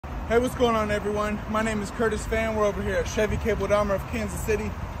Hey, what's going on, everyone? My name is Curtis Fan. We're over here at Chevy Cable Dahmer of Kansas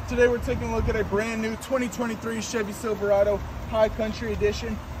City. Today we're taking a look at a brand new 2023 Chevy Silverado High Country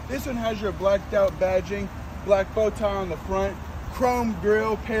Edition. This one has your blacked out badging, black bow tie on the front, chrome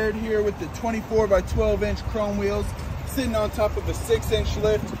grille paired here with the 24 by 12 inch chrome wheels, sitting on top of a 6-inch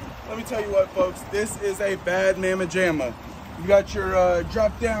lift. Let me tell you what, folks, this is a bad mamma jamma. You got your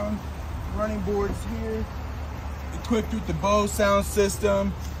drop down running boards here, equipped with the Bose sound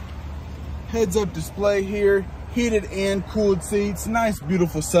system, heads up display here, heated and cooled seats, nice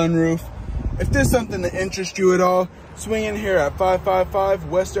beautiful sunroof. If there's something that interests you at all, swing in here at 555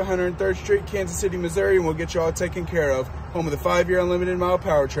 West 103rd Street, Kansas City, Missouri, and we'll get you all taken care of. Home of the 5-year unlimited mile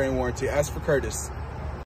powertrain warranty. Ask for Curtis.